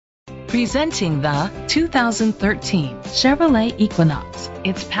Presenting the 2013 Chevrolet Equinox.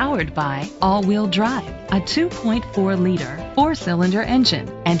 It's powered by all-wheel drive, a 2.4-liter four-cylinder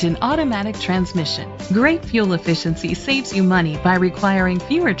engine, and an automatic transmission. Great fuel efficiency saves you money by requiring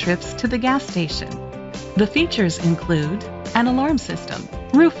fewer trips to the gas station. The features include an alarm system,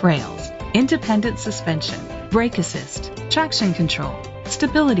 roof rails, independent suspension, brake assist, traction control,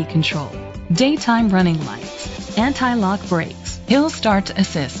 stability control, daytime running lights, anti-lock brakes, hill start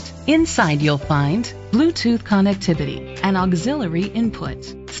assist. Inside you'll find Bluetooth connectivity, an auxiliary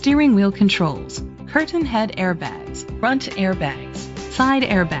input, steering wheel controls, curtain head airbags, front airbags, side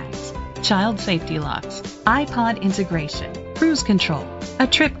airbags, child safety locks, iPod integration, cruise control, a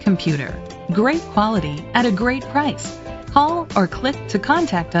trip computer. Great quality at a great price. Call or click to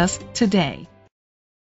contact us today.